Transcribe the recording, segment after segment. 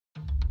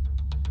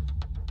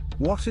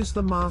What is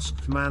the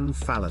Masked Man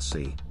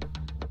Fallacy?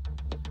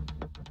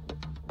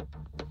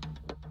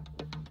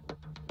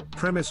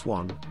 Premise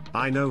 1,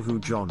 I know who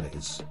John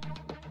is.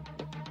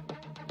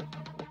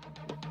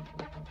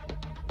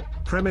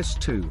 Premise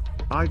 2,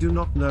 I do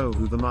not know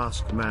who the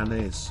Masked Man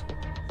is.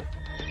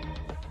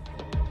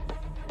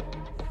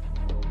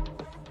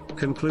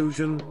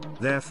 Conclusion,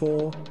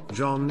 therefore,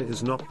 John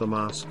is not the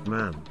Masked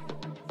Man.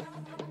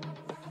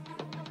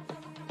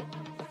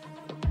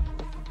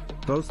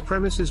 Both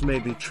premises may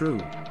be true,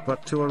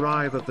 but to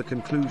arrive at the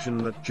conclusion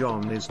that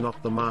John is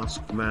not the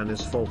Masked Man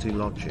is faulty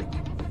logic.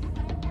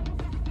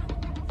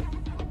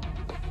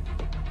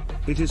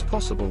 It is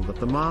possible that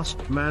the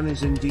Masked Man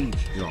is indeed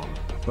John,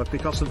 but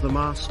because of the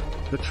mask,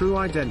 the true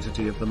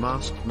identity of the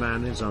Masked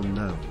Man is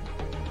unknown.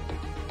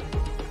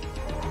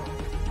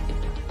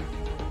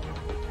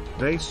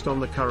 Based on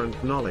the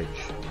current knowledge,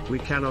 we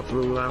cannot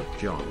rule out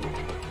John.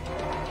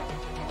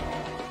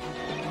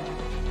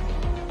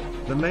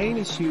 The main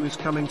issue is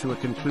coming to a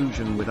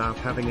conclusion without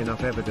having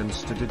enough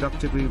evidence to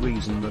deductively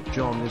reason that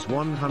John is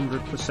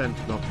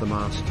 100% not the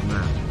Masked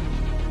Man.